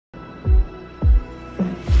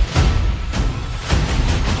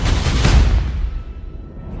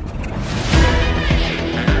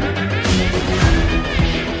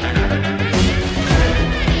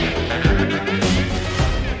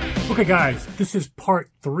Okay guys, this is part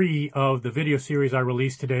 3 of the video series I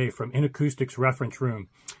released today from Inakustik's reference room.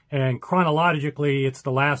 And chronologically, it's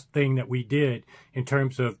the last thing that we did in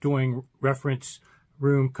terms of doing reference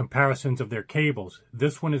room comparisons of their cables.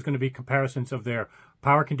 This one is going to be comparisons of their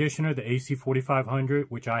power conditioner, the AC4500,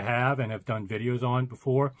 which I have and have done videos on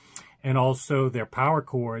before, and also their power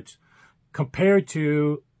cords compared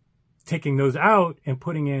to taking those out and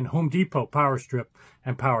putting in Home Depot power strip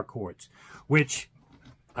and power cords, which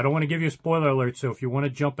I don't want to give you a spoiler alert, so if you want to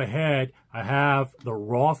jump ahead, I have the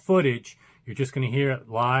raw footage. You're just going to hear it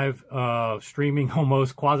live streaming,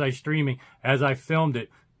 almost quasi-streaming, as I filmed it.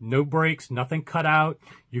 No breaks, nothing cut out.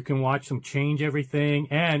 You can watch them change everything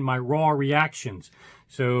and my raw reactions.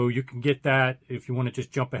 So you can get that if you want to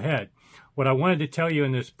just jump ahead. What I wanted to tell you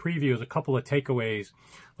in this preview is a couple of takeaways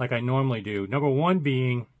like I normally do. Number one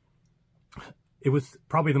being, it was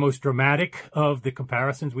probably the most dramatic of the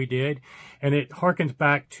comparisons we did, and it harkens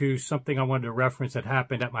back to something I wanted to reference that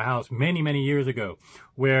happened at my house many, many years ago,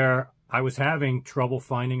 where I was having trouble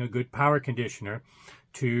finding a good power conditioner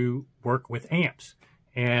to work with amps.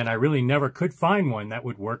 And I really never could find one that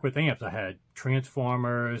would work with amps. I had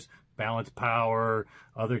transformers, balanced power,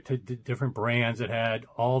 other different brands that had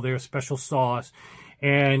all their special sauce.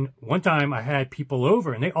 And one time I had people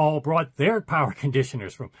over and they all brought their power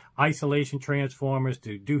conditioners, from isolation transformers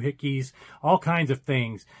to doohickeys, all kinds of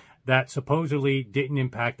things that supposedly didn't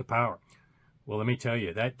impact the power. Well, let me tell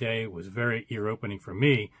you, that day was very ear-opening for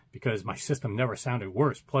me because my system never sounded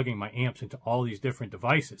worse, plugging my amps into all these different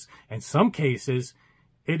devices. In some cases,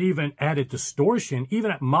 it even added distortion. Even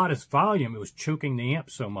at modest volume, it was choking the amp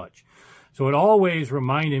so much. So it always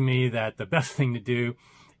reminded me that the best thing to do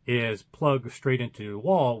is plug straight into the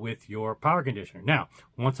wall with your power conditioner. Now,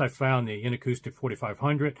 once I found the Inakustik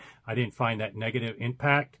 4500, I didn't find that negative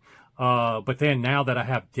impact. But then now that I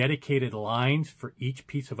have dedicated lines for each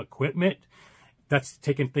piece of equipment, that's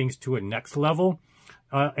taken things to a next level.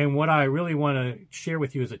 And what I really want to share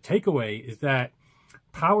with you as a takeaway is that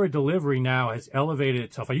power delivery now has elevated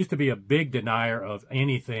itself. I used to be a big denier of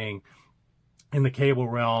anything in the cable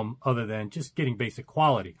realm other than just getting basic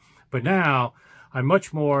quality. But now I'm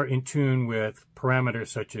much more in tune with parameters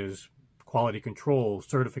such as quality control,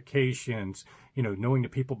 certifications, knowing the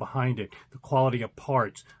people behind it, the quality of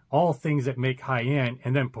parts, all things that make high end.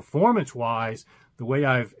 And then performance-wise, the way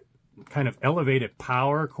I've kind of elevated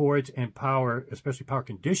power cords and power, especially power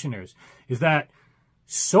conditioners, is that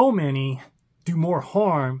so many do more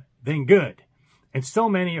harm than good. And so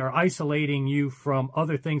many are isolating you from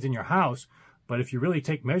other things in your house. But if you really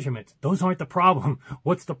take measurements, those aren't the problem.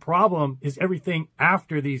 What's the problem is everything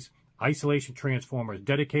after these isolation transformers,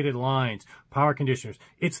 dedicated lines, power conditioners.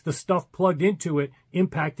 It's the stuff plugged into it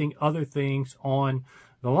impacting other things on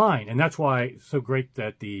the line. And that's why it's so great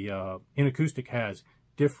that the Inakustik has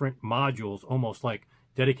different modules, almost like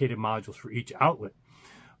dedicated modules for each outlet.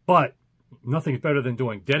 But nothing's better than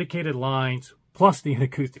doing dedicated lines plus the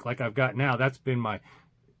Inakustik like I've got now. That's been my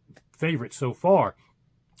favorite so far.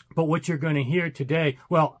 But what you're going to hear today,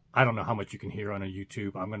 well, I don't know how much you can hear on a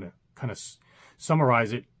YouTube. I'm going to kind of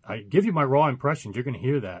summarize it. I give you my raw impressions. You're going to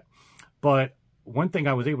hear that. But one thing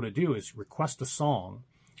I was able to do is request a song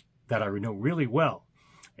that I know really well.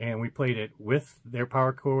 And we played it with their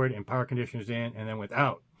power cord and power conditioners in, and then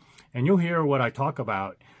without. And you'll hear what I talk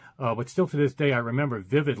about. But still to this day, I remember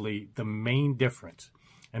vividly the main difference.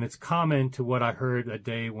 And it's common to what I heard that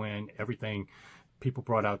day when people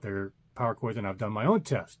brought out their power cords, and I've done my own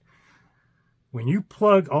test. When you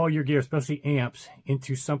plug all your gear, especially amps,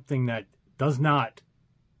 into something that does not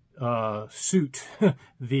suit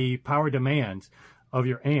the power demands of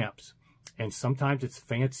your amps, and sometimes it's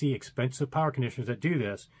fancy, expensive power conditioners that do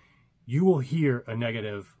this, you will hear a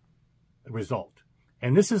negative result.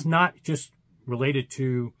 And this is not just related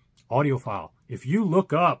to Audiophile. If you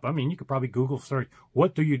look up, you could probably Google search,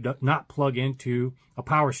 what do you not plug into a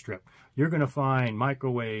power strip? You're going to find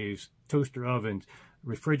microwaves, toaster ovens,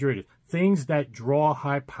 refrigerators, things that draw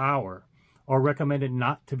high power are recommended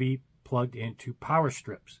not to be plugged into power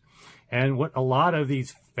strips. And what a lot of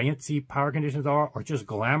these fancy power conditioners are just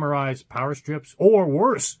glamorized power strips, or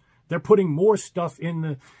worse, they're putting more stuff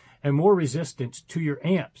in and more resistance to your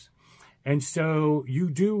amps. And so you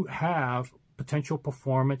do have potential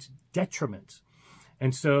performance detriments.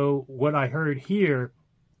 And so what I heard here,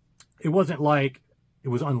 it wasn't like it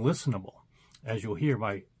was unlistenable, as you'll hear.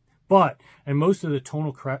 And most of the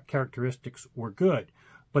tonal characteristics were good.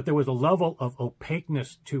 But there was a level of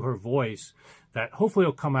opaqueness to her voice that hopefully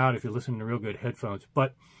will come out if you listen to real good headphones.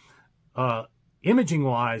 But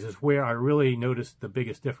imaging-wise is where I really noticed the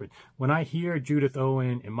biggest difference. When I hear Judith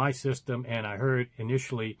Owen in my system, and I heard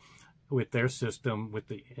initially with their system with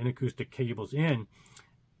the Inakustik cables in,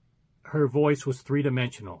 her voice was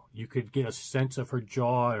three-dimensional. You could get a sense of her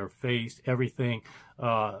jaw, her face, everything.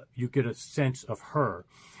 You get a sense of her.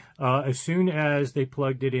 As soon as they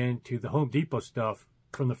plugged it into the Home Depot stuff,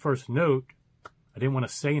 from the first note, I didn't want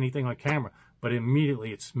to say anything on camera, but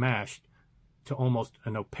immediately it smashed to almost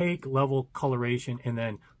an opaque level coloration and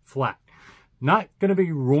then flat. Not going to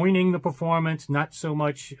be ruining the performance, not so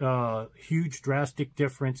much huge drastic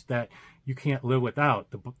difference that you can't live without.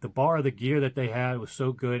 The bar of the gear that they had was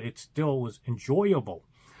so good, it still was enjoyable.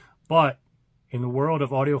 But in the world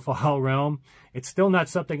of audiophile realm, it's still not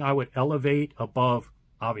something I would elevate above,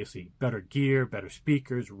 obviously, better gear, better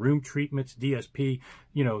speakers, room treatments, DSP,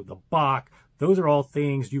 you know, the Bach. Those are all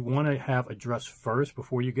things you want to have addressed first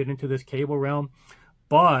before you get into this cable realm.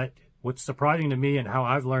 But what's surprising to me and how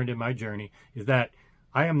I've learned in my journey is that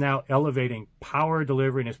I am now elevating power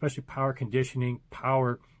delivery and especially power conditioning,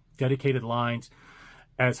 power dedicated lines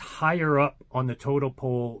as higher up on the total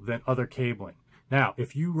pole than other cabling. Now,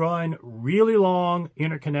 if you run really long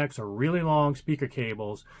interconnects or really long speaker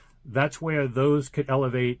cables, that's where those could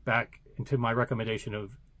elevate back into my recommendation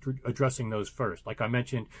of addressing those first. Like I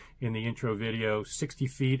mentioned in the intro video, 60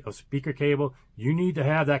 feet of speaker cable, you need to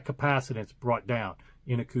have that capacitance brought down.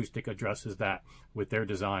 Inakustik addresses that with their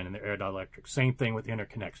design and their air dielectric. Same thing with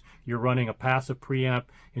interconnects. You're running a passive preamp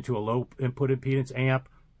into a low input impedance amp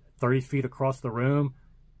 30 feet across the room.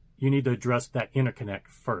 You need to address that interconnect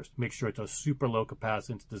first. Make sure it's a super low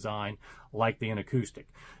capacitance design like the Inakustik.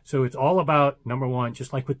 So it's all about, number one,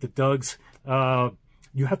 just like with the Dougs,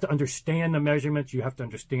 you have to understand the measurements, you have to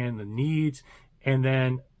understand the needs, and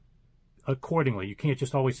then accordingly. You can't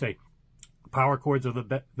just always say, power cords are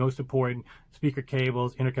the most important, speaker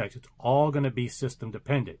cables, interconnects. It's all going to be system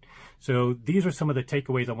dependent. So these are some of the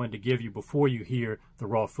takeaways I wanted to give you before you hear the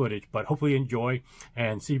raw footage. But hopefully you enjoy,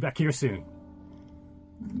 and see you back here soon.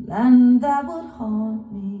 The land that would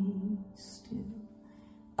haunt me still,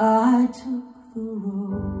 I took the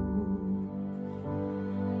road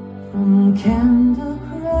from Canada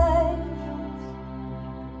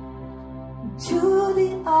to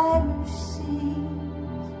the Irish Sea,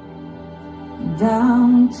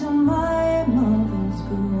 down to my mother's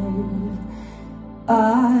grave.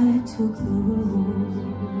 I took the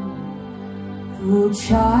road through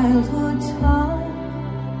childhood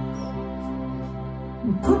times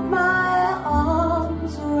and put my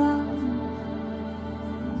arms around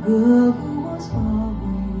a girl who was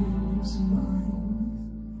always mine.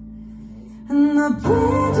 And the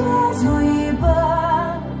bridges we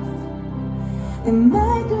burned, they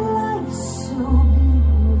make life so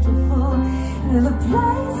beautiful. And the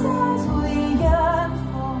places we yearn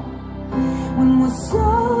for when we're so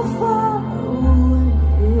far away.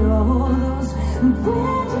 All those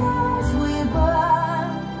bridges we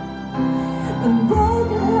burn, they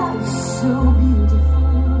make life so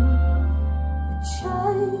beautiful. The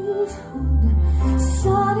childhood,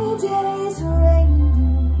 sunny days, rainy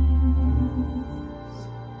days.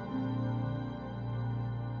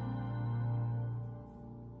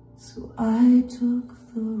 So I took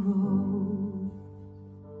the road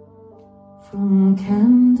from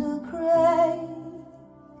Canada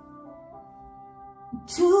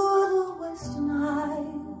to the Western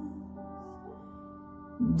Isles,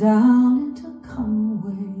 down into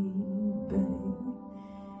Conway Bay.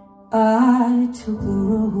 I took the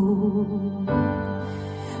road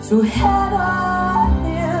through Heather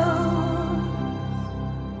Hills,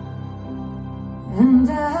 and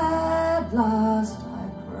at last I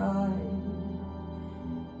cried,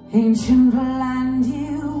 ancient land,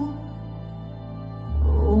 you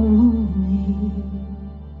owe me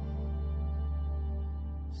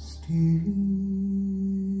still.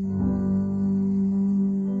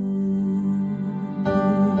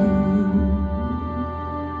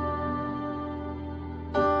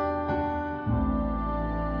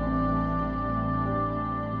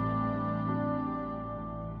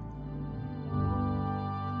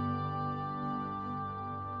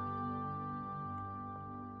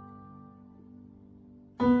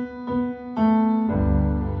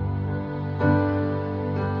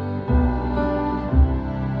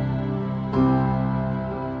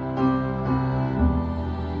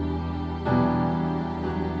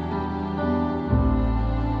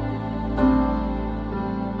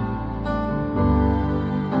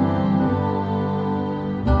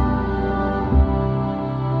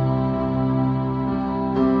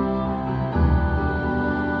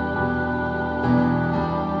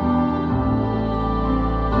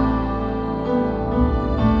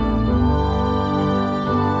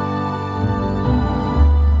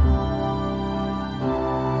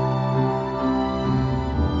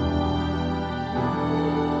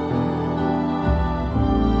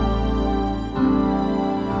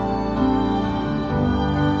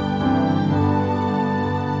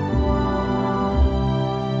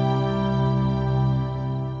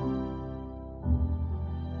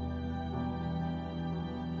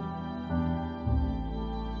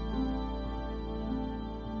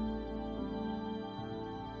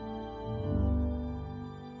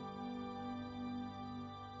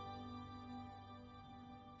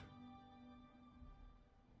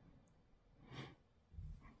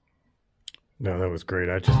 No, that was great.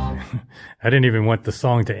 I just, I didn't even want the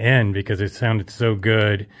song to end because it sounded so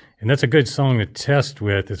good. And that's a good song to test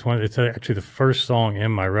with. It's actually the first song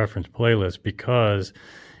in my reference playlist because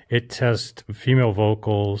it tests female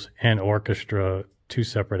vocals and orchestra, two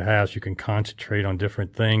separate halves. You can concentrate on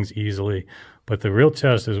different things easily. But the real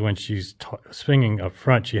test is when she's singing up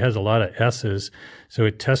front, she has a lot of S's. So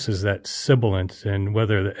it tests that sibilance and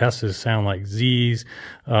whether the S's sound like Z's.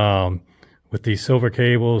 With these silver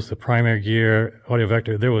cables, the primary gear, audio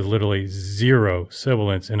vector, there was literally zero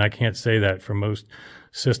sibilance. And I can't say that for most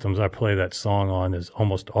systems I play that song on. There's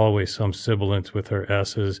almost always some sibilance with her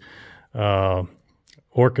S's.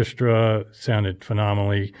 Orchestra sounded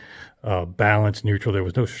phenomenally balanced, neutral. There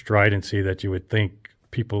was no stridency that you would think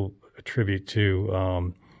people attribute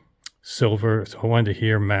to silver. So I wanted to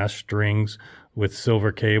hear mass strings with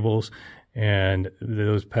silver cables. And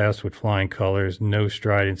those passed with flying colors, no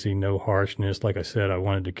stridency, no harshness. Like I said, I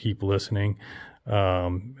wanted to keep listening at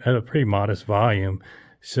a pretty modest volume.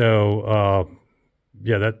 So,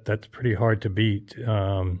 yeah, that's pretty hard to beat.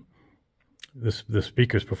 The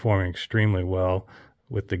speaker's performing extremely well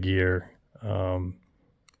with the gear.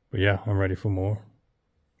 But yeah, I'm ready for more.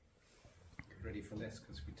 Ready for less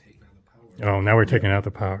because we take out the power. Oh, now we're taking out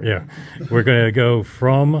the power. Yeah, we're going to go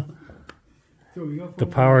from the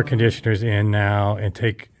power conditioners in now and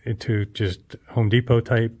take it to just Home Depot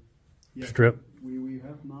type strip. We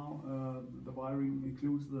have now the wiring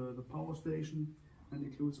includes the power station and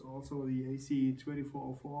includes also the AC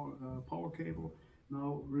 2404 power cable.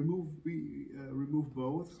 Now remove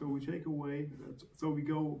both, so we take away, so we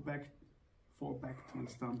go back to the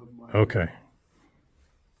standard wiring. Okay.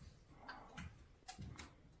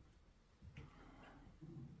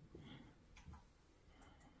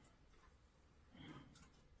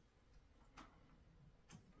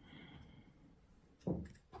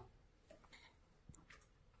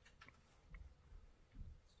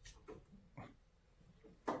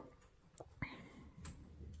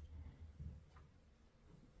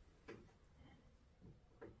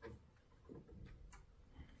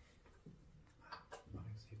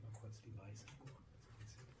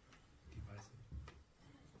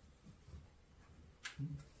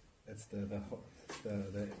 That's the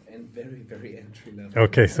very entry level.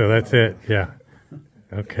 Okay, so that's it. Yeah.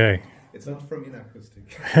 Okay. It's not from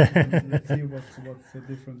Inakustik. Let's see what's the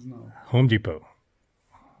difference now. Home Depot.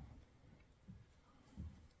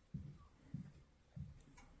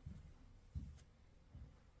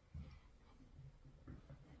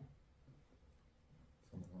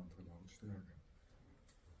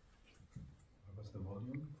 What was the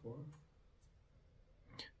volume for?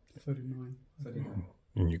 39. 39.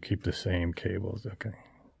 And you keep the same cables. Okay.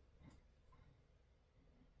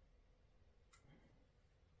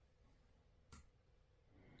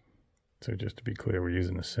 So just to be clear, we're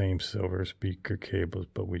using the same silver speaker cables,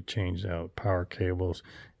 but we changed out power cables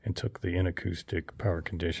and took the Inakustik power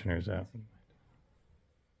conditioners out.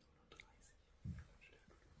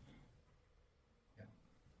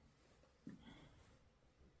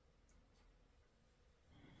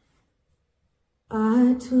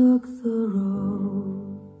 I took the road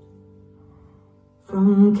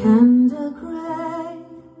from Canterbury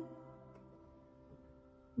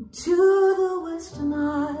to the Western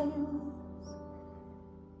Isles,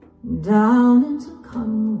 down into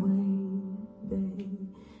Conway Bay.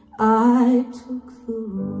 I took the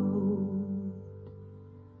road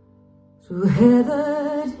through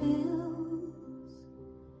heathered hills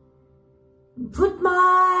and put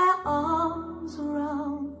my arms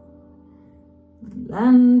around the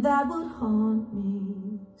land that would haunt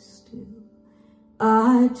me still.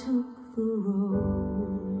 I took the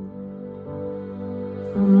road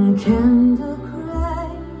from Canterbury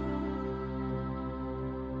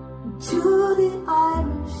to the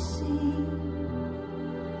Irish Sea,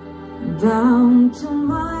 down to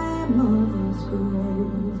my mother's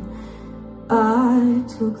grave. I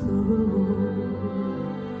took the road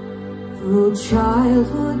through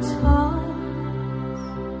childhood times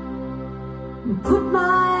and put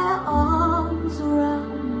my arms around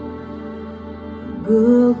the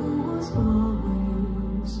girl who was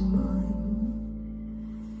always mine.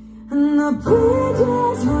 And the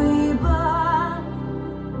bridges we burn,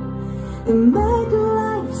 they make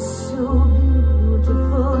life so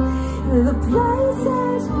beautiful. And the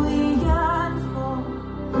places we yearn for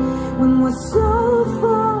when we're so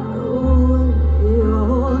far away.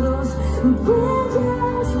 All those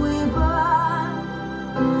bridges we burn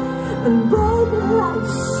and make life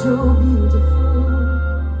so beautiful.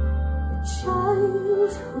 The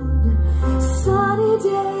childhood, sunny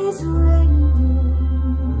days, rainy days.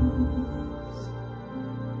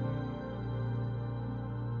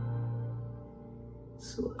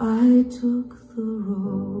 So I took the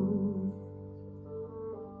road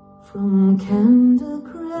from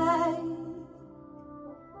Canterbury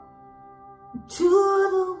to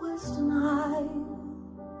the Western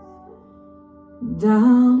Isles,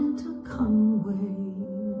 down into Conway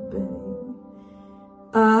Bay.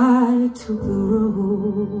 I took the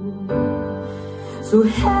road to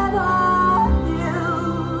Heather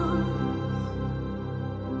Hills,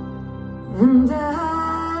 and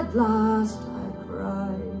at last I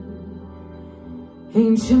cried,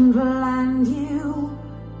 ancient land, you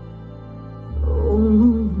owe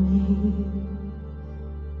me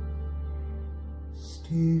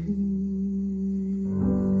still.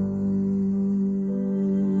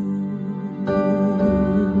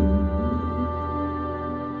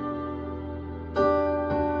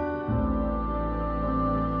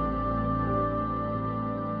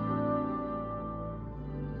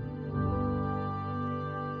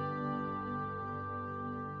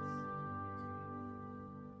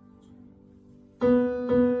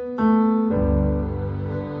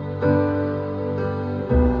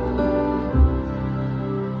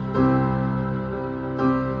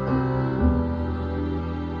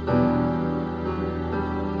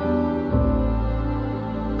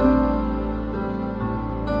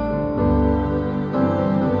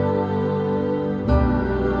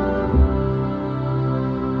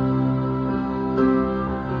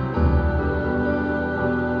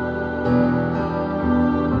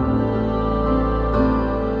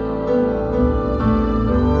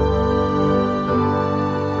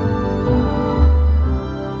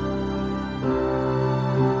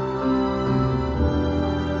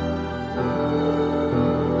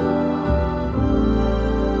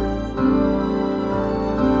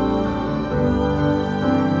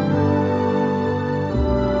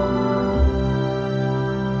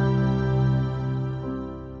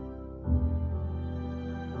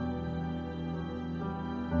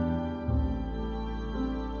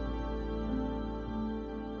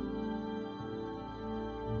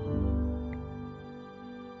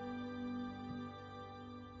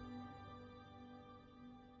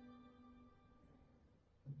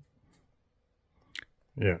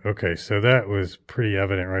 Yeah, okay, so that was pretty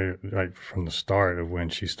evident right from the start of when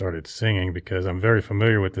she started singing, because I'm very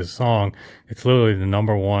familiar with this song. It's literally the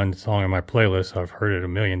 #1 song on my playlist. I've heard it a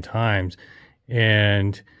million times,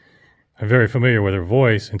 and I'm very familiar with her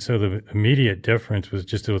voice, and so the immediate difference was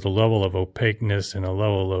just there was a level of opaqueness and a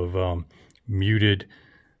level of muted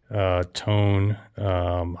tone,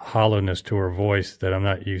 hollowness to her voice that I'm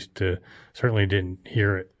not used to. Certainly didn't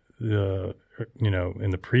hear it,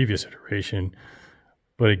 in the previous iteration.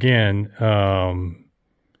 But again,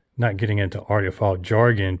 not getting into audiophile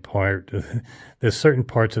jargon part, there's certain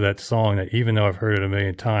parts of that song that even though I've heard it a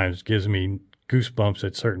million times, gives me goosebumps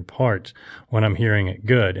at certain parts when I'm hearing it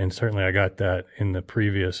good. And certainly I got that in the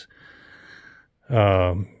previous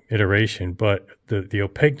iteration. But the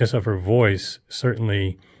opaqueness of her voice,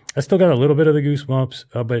 certainly, I still got a little bit of the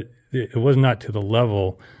goosebumps, but it was not to the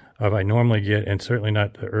level of I normally get, and certainly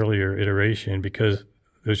not the earlier iteration, because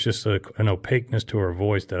there's just an opaqueness to her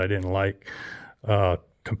voice that I didn't like,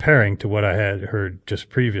 comparing to what I had heard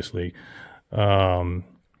just previously. And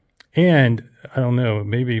I don't know,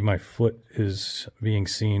 maybe my foot is being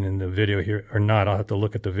seen in the video here or not. I'll have to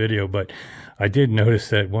look at the video, but I did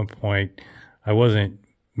notice that at one point I wasn't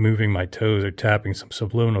moving my toes or tapping some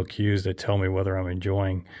subliminal cues that tell me whether I'm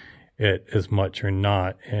enjoying it as much or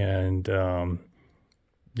not. And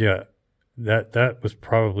yeah, that was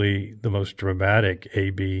probably the most dramatic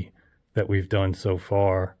A-B that we've done so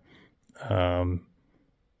far. And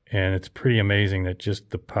it's pretty amazing that just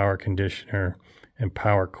the power conditioner and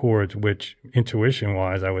power chords, which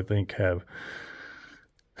intuition-wise I would think have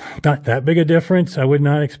not that big a difference, I would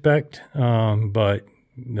not expect, but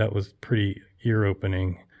that was pretty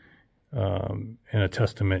ear-opening, and a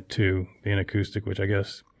testament to the Inakustik, which I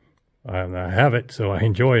guess I have it, so I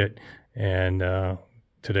enjoy it, and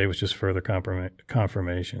today was just further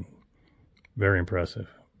confirmation. Very impressive.